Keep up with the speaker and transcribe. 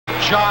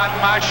John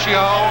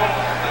Macchio.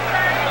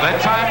 The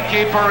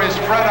timekeeper is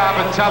Fred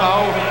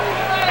Abatello.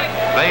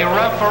 The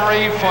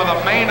referee for the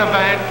main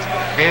event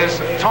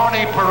is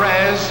Tony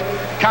Perez.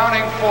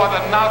 Counting for the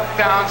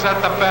knockdowns at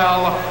the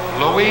bell,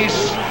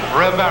 Luis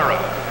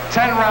Rivera.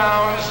 10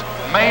 rounds,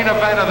 main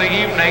event of the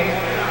evening.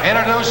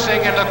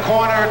 Introducing in the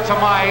corner to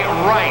my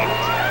right.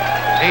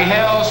 He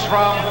hails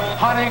from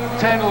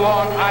Huntington,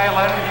 Long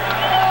Island.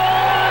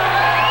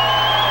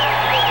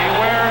 He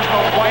wears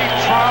the white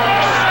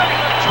trunks,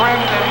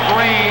 trimmed in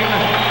green.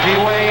 He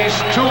weighs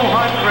 222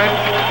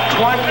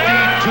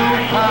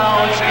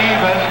 pounds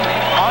even,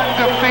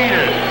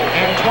 undefeated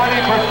in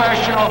 20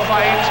 professional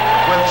fights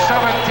with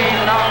 17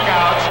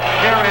 knockouts.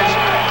 Here is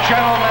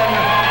gentleman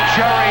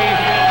Gerry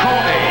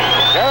Cooney.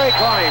 Gerry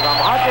Cooney from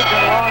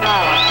Huntington, Long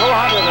Island,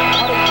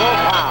 222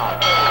 pounds.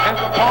 His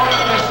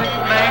opponent this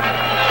evening,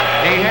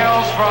 he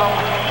hails from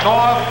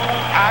North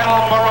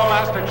Attleboro,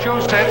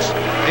 Massachusetts.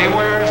 He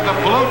wears the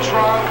blue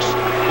trunks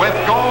with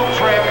gold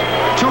trim,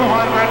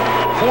 214.5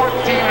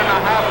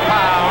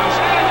 pounds.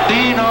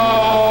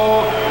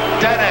 Dino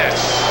Denis.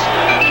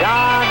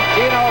 John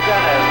Dino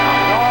Denis from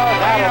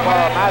North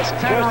Attleboro,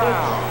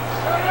 Massachusetts.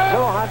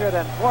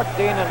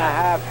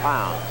 214.5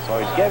 pounds. So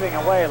he's giving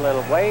away a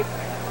little weight,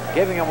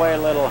 giving away a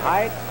little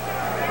height.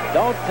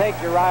 Don't take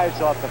your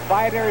eyes off the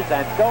fighters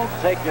and don't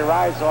take your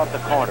eyes off the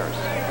corners.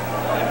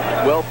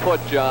 Well put,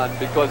 John,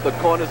 because the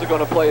corners are going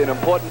to play an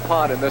important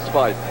part in this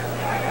fight.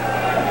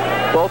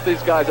 Both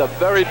these guys are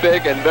very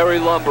big and very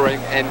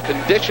lumbering, and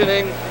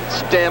conditioning,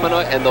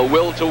 stamina, and the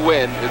will to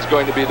win is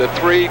going to be the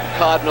three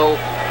cardinal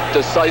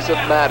decisive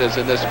matters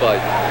in this fight.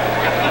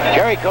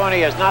 Gerry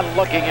Cooney is not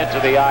looking into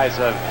the eyes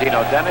of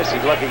Dino Denis.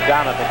 He's looking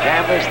down at the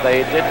canvas.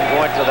 They didn't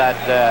go into that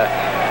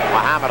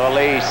Muhammad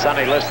Ali,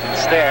 Sonny Liston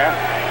stare.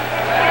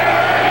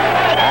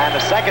 And the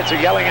seconds are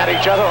yelling at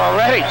each other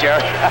already,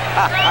 Gerry.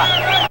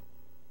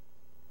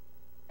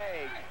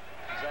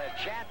 There's a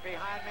chant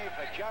behind me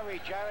for Gerry,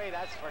 Gerry.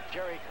 That's for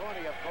Gerry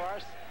Cooney, of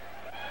course.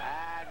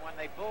 And when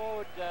they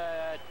booed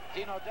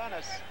Dino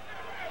Denis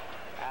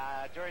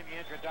during the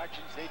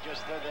introductions, he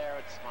just stood there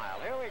and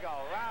smiled. Here we go,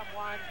 round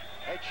one.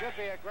 It should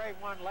be a great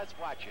one. Let's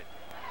watch it.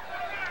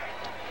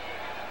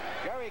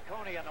 Gerry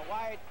Cooney in the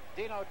white,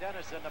 Dino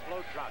Denis in the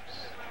blue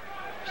trunks.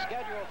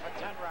 Scheduled for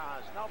 10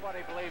 rounds.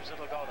 Nobody believes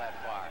it'll go that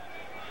far,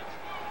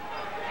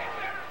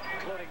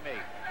 including me.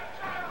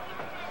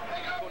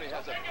 Cooney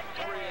has a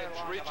 3-inch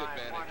reach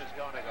advantage. One is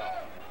going to go.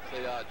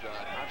 Say,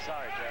 John. I'm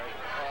sorry, Gerry.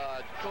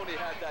 Cooney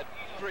had that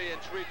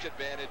 3-inch reach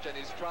advantage, and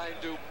he's trying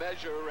to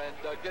measure and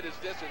get his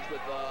distance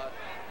with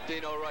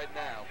Dino right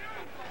now.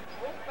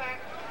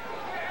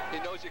 He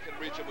knows you can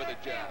reach him with a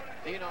jab.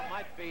 Dino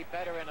might be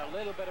better in a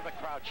little bit of a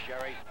crouch,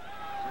 Gerry.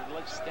 He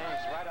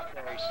stands right up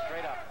there. He's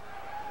straight up.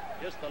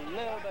 Just a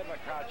little bit of a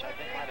crouch, I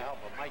think, might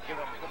help him. Might give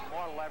him a bit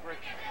more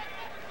leverage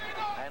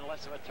and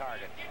less of a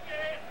target.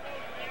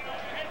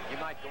 He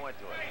might go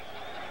into it.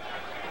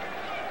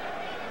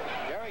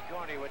 Gerry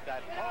Cooney with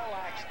that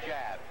pole-axe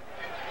jab.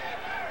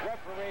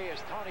 Referee is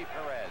Tony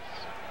Perez.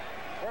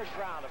 First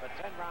round of a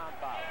 10-round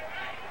bout.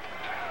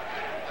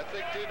 I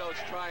think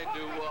Dino's trying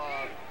to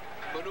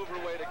maneuver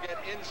a way to get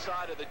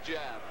inside of the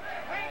jab.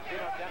 And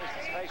Dino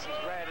Denis' face is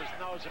red, his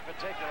nose in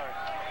particular,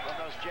 from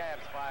those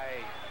jabs by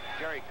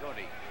Gerry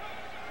Cooney.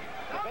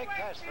 The big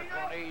test for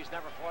Cooney, he's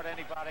never fought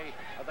anybody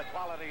of the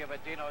quality of a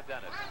Dino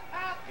Denis.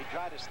 He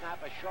tried to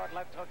snap a short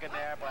left hook in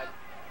there, but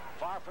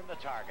far from the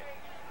target.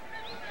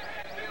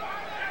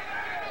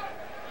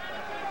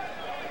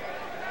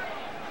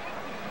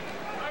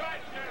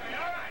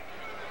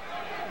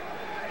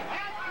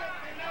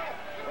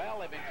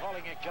 Well, they've been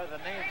calling each other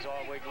names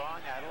all week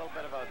long. They had a little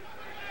bit of a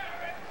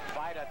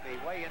fight at the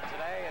weigh-in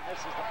today, and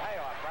this is the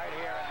payoff right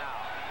here and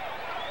now.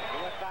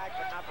 He went back,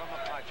 but not from a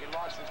punch. He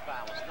lost his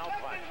balance. No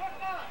punch.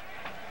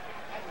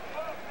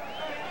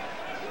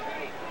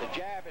 The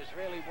jab is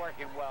really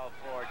working well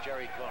for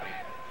Gerry Cooney.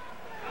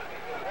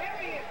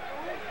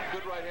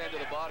 Good right hand to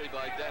the body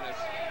by Denis.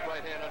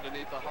 Right hand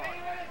underneath the heart.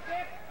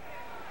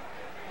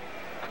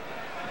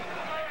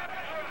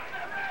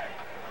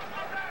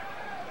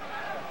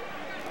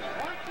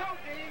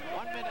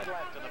 1 minute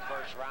left in the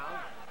first round.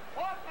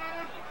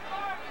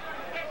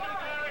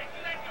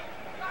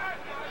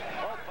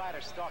 Both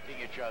fighters stalking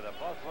each other.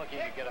 Both looking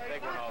to get a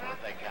big one over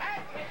if they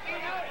can.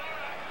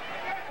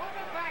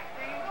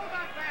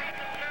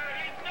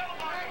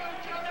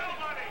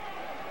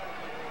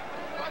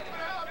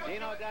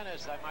 Dino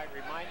Denis, I might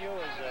remind you,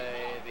 is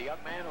the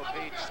young man who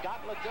beat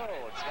Scott Ledoux.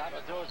 And Scott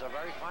Ledoux is a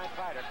very fine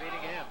fighter.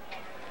 Beating him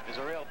is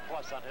a real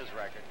plus on his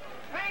record.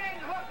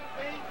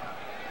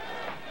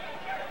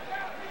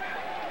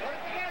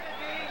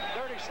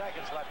 30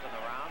 seconds left in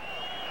the round.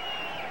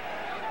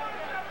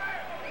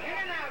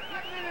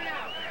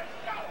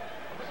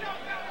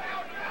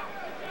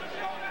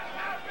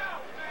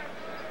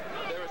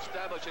 They're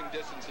establishing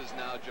distances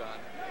now, John.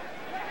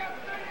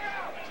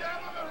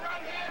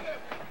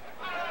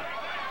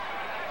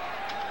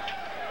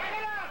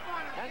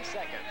 10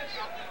 seconds.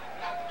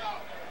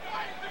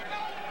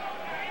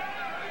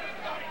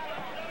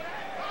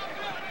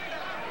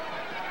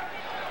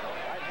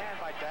 Right hand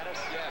by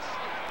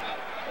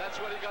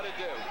what you got to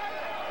do.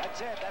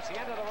 That's it. That's the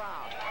end of the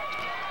round.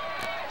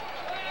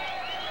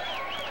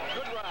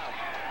 Good round.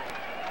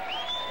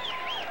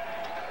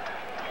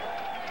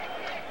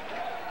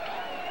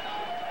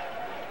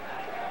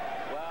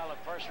 Well,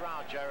 the first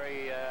round,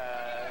 Jerry,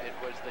 it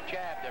was the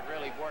jab that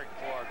really worked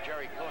for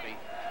Gerry Cooney.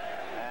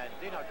 And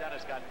Dino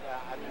Denis got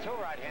 2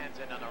 right hands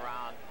in the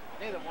round,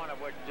 neither one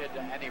of which did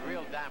any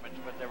real damage,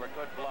 but they were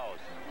good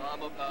blows.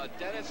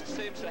 Denis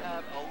seems to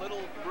have a little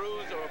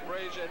bruise or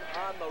abrasion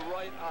on the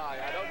right eye.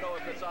 I don't know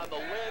if it's on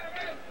the lid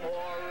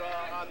or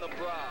on the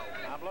brow.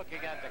 I'm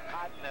looking at the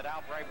cotton that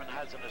Al Braverman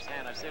has in his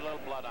hand. I see a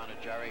little blood on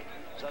it, Jerry.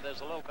 So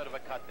there's a little bit of a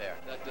cut there.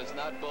 That does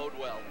not bode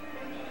well.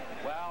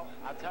 Well,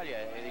 I'll tell you,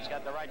 he's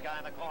got the right guy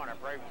in the corner.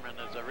 Braverman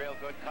is a real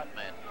good cut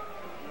man.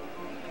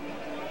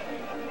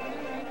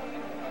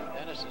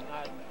 Denis is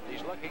not,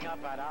 he's looking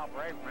up at Al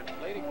Braverman,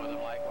 pleading with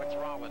him like, what's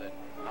wrong with it?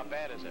 How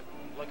bad is it?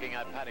 Looking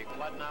at Patty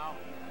Flood now.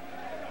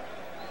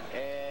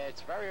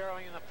 It's very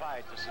early in the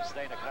fight to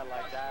sustain a cut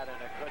like that, and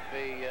it could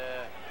be...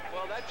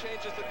 Well, that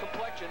changes the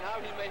complexion. Now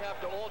he may have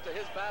to alter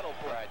his battle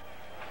plan. Right.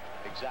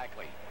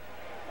 Exactly.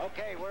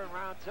 Okay, we're in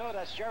round 2.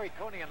 That's Gerry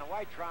Cooney in the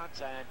white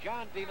trunks and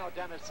John Dino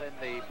Denis in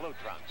the blue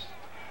trunks.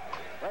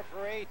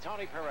 Referee,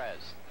 Tony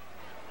Perez.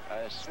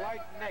 A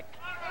slight nick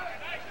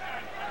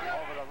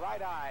over the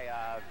right eye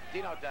of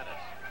Dino Denis.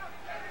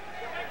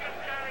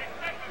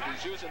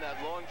 He's using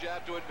that long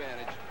jab to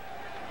advantage.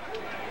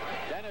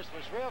 Denis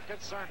was real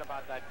concerned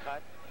about that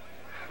cut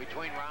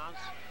between rounds.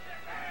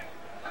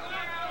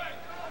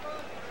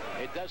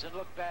 It doesn't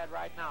look bad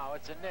right now.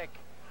 It's a nick.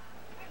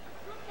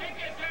 But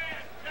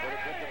it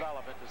could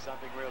develop into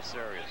something real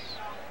serious.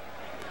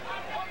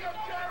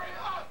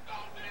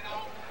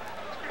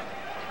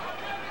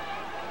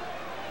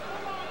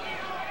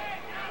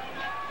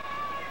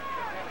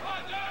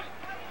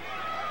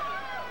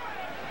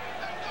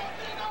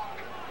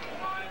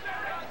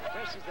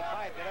 This is the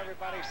fight that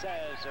everybody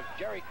says if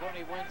Gerry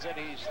Cooney wins it,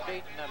 he's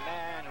beaten a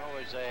man who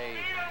is a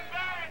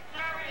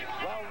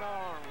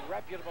well-known,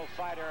 reputable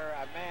fighter,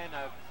 a man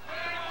of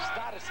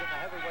status in the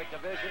heavyweight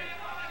division.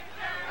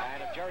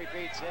 And if Gerry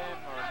beats him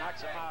or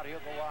knocks him out, he'll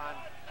go on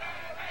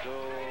to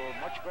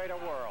much greater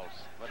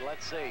worlds. But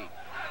let's see.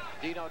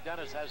 Dino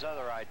Denis has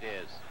other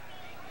ideas.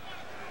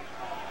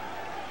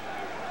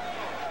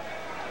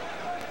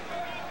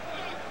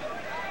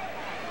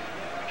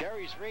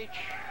 Gerry's reach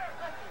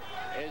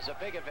is a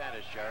big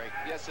advantage, Gerry.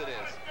 Yes, it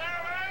is.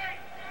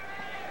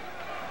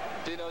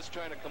 Dino's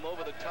trying to come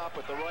over the top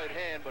with the right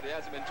hand, but he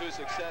hasn't been too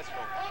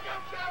successful.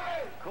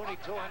 Cooney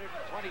 222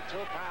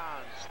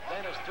 pounds.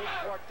 Denis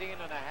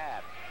 214 and a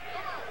half.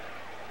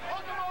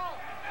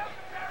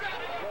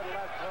 Good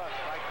left hook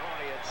by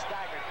Cooney. It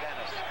staggered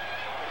Denis.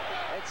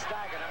 It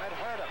staggered him. It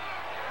hurt him.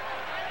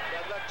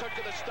 That left hook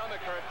to the stomach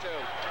hurt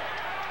too.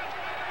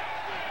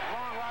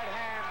 Long right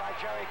hand by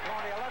Gerry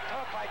Cooney. A left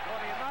hook by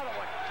Cooney. Another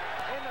one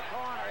in the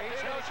corner.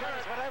 He's hurt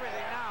with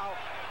everything now.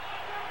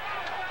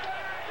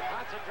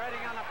 Concentrating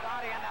on the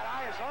body, and that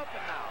eye is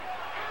open now.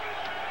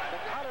 The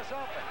cut is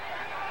open.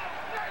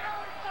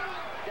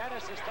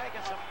 Denis is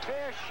taking some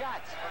fierce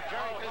shots from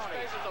Gerry Cooney.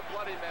 His face is a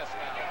bloody mess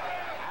now.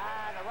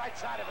 And the right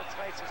side of his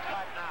face is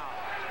cut now.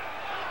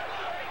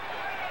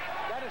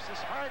 Denis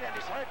is hurt, and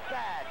he's hurt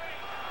bad.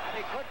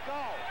 And he could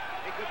go.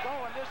 He could go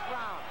in this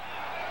round.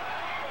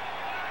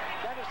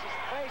 Denis's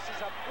face is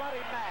a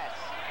bloody mess.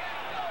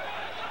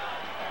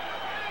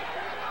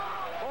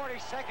 40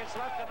 seconds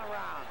left in the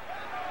round.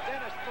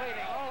 Denis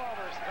bleeding all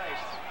over his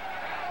face.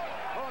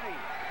 Cooney,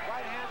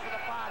 right hand to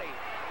the body.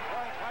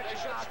 Throwing punches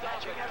out,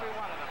 catching every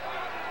one of them.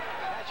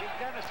 Catching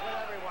Denis with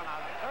every one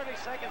of them. 30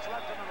 seconds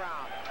left in the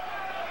round.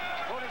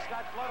 Cooney's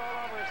got blood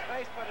all over his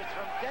face, but it's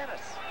from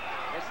Denis.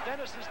 It's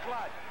Denis's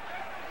blood.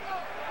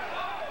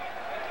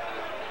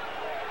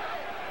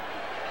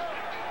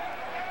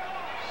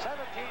 17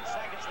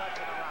 seconds left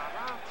in the round.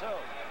 Round 2.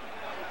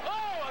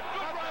 Oh, a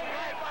good right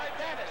hand by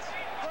Denis.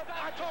 Good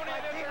punch by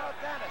Dino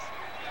Denis.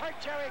 Hurt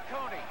Gerry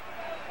Cooney.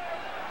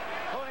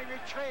 Cooney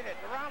retreated.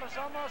 The round is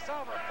almost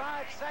over.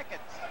 5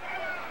 seconds.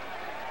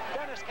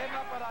 Denis came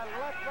up with a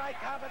left-right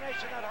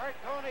combination that hurt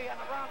Cooney, and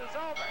the round is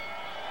over.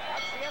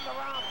 That's the end of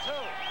round 2.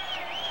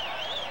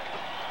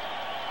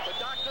 The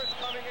doctor's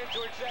coming in to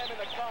examine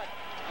the cut.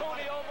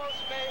 Cooney almost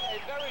made a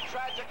very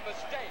tragic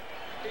mistake.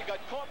 He got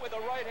caught with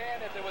the right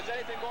hand. If there was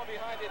anything more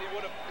behind it, he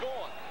would have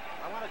gone.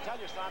 I want to tell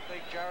you something,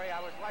 Gerry.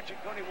 I was watching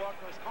Cooney walk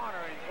to his corner,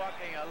 and he's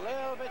walking a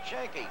little bit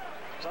shaky.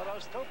 So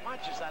those 2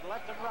 punches, that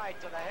left and right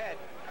to the head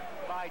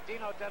by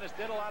Dino Denis,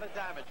 did a lot of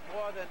damage,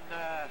 more than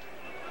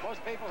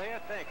most people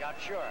here think, I'm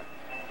sure.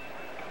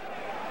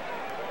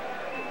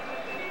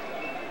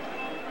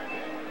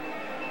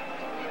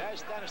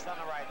 There's Denis on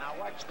the right. Now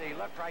watch the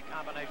left-right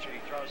combination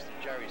he throws to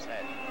Gerry's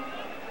head.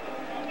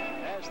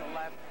 There's the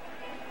left.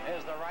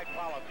 There's the right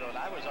follow-through.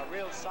 That was a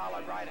real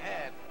solid right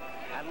hand.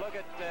 And look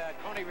at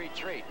Cooney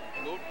retreat.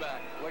 Move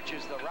back. Which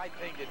is the right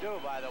thing to do,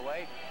 by the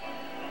way.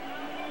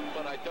 But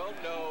but I don't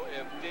know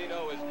if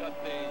Dino has got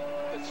the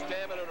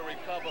stamina to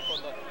recover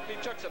from the... He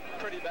took some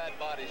pretty bad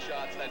body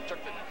shots that took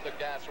the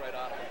gas right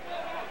out of him.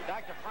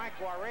 Dr. Frank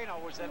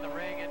Guarino was in the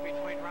ring in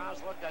between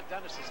rounds, looked at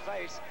Denis's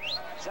face,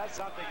 said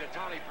something to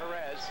Tony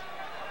Perez.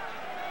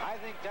 I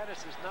think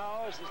Denis's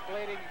nose is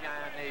bleeding,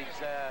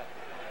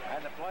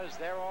 and the blood is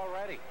there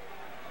already.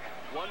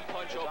 One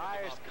punch his over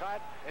eye is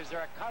cut. Is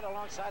there a cut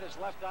alongside his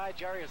left eye,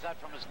 Jerry? Is that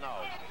from his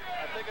nose?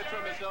 I think it's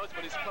from his nose,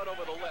 but he's cut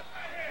over the lip.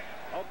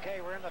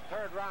 Okay, we're in the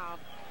third round.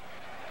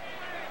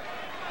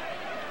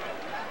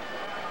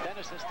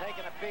 Denis has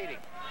taken a beating.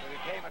 He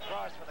came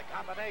across with a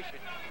combination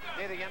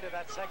near the end of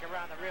that second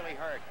round that really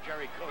hurt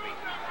Gerry Cooney.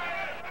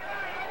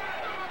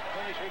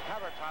 Cooney's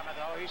recovered from it,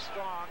 though. He's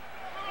strong.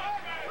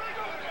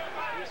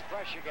 He's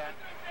fresh again.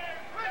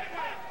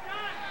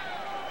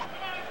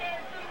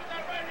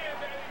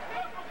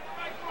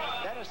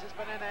 Denis has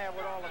been in there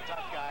with all the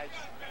tough guys.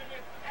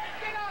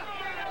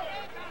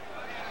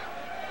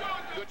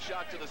 Good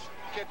shot to the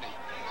kidney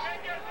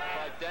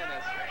by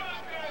Denis.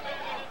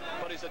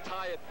 But he's a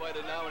tired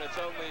fighter now, and it's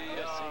only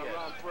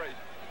round 3.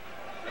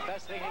 The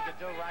best thing he can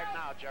do right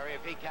now, Jerry,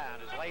 if he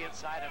can, is lay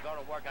inside and go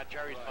to work on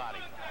Jerry's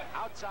body.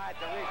 Outside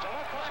the reach. A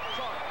left hook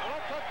is on. A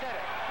left hook did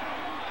it.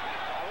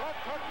 A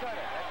left hook did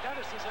it. And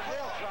Denis is in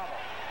real trouble.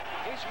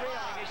 He's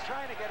reeling. He's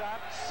trying to get up.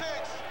 6.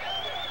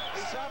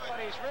 He's up, but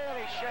he's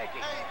really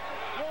shaky.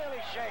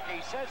 Really shaky.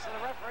 He says to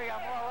the referee,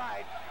 I'm all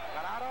right,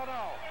 but I don't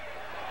know.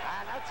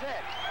 And that's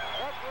it.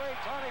 Referee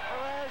Tony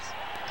Perez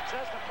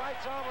says the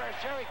fight's over as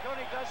Gerry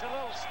Cooney does a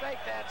little snake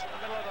dance in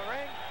the middle of the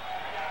ring.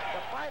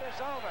 The fight is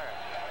over.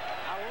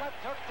 A left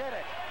hook did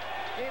it.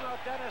 Dino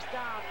Denis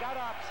down, got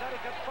up, said he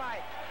could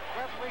fight.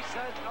 Referee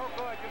says, no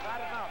good, you've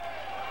had enough.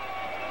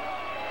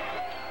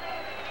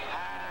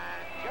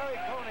 And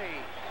Gerry Cooney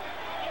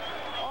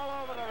all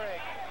over the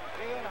ring,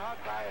 being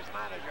hugged by his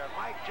manager,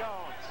 Mike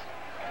Jones,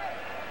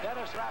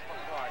 Dennis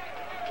Rappaport.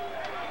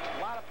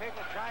 A lot of people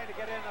trying to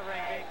get in the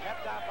ring, being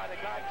kept out by the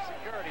guard and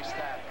security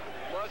staff.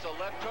 It was a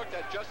left hook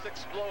that just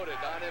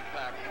exploded on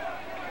impact.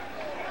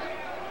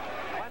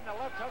 When the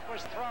left hook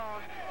was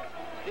thrown,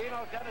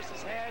 Dino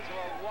Denis's hands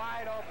were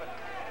wide open.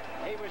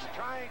 He was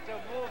trying to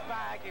move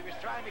back. He was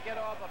trying to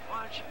get off a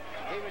punch.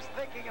 He was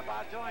thinking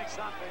about doing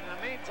something. In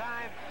the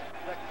meantime,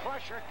 the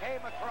crusher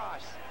came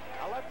across.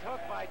 A left hook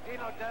by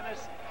Dino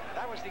Denis.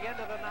 That was the end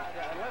of the night.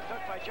 A left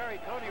hook by Gerry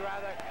Cooney,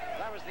 rather.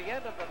 That was the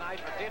end of the night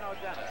for Dino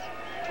Denis.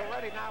 We're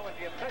ready now with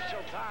the official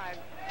time,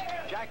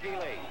 Jackie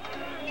Lee.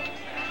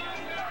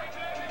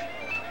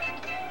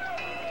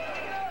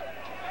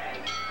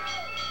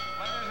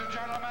 Ladies and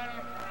gentlemen,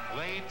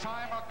 the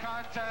time of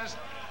contest,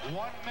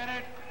 1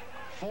 minute,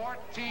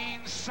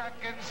 14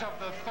 seconds of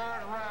the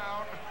third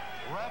round.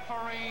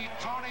 Referee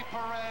Tony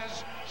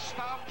Perez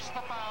stops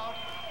the bout.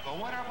 The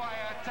winner by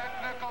a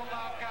technical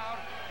knockout,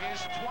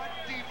 his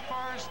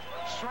 21st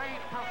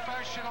straight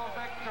professional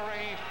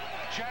victory.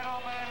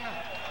 Gentlemen,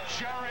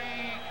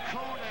 Gerry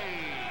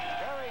Cooney.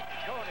 Gerry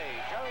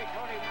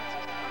Cooney wins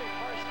his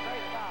 21st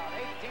straight bout.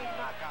 18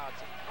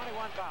 knockouts in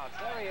 21 bouts.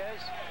 There he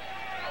is.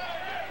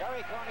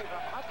 Gerry Cooney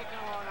from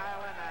Huntington, Long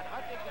Island, and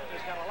Huntington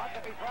has got a lot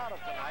to be proud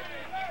of tonight.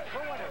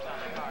 2 winners on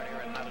the card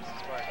here in Madison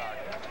Square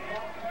Garden.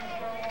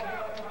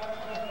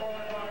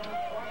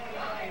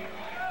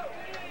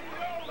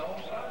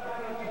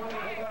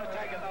 We're going to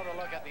take another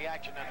look at the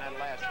action in that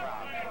last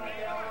round.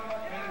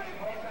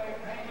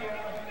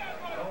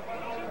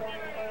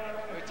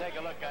 We take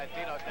a look at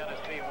Dino Denis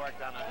being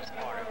worked on in this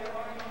corner.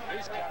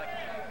 He's got a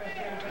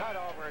cut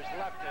over his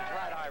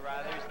right eye,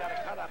 rather. He's got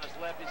a cut on his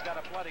lip. He's got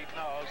a bloody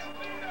nose.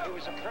 He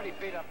was a pretty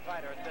beat-up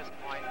fighter at this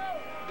point.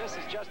 This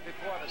is just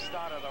before the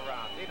start of the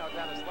round. Dino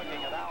Denis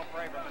looking at Al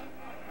Braverman,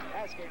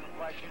 asking him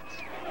questions.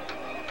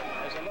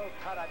 There's a little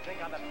cut, I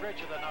think, on the bridge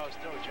of the nose,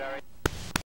 too, Jerry.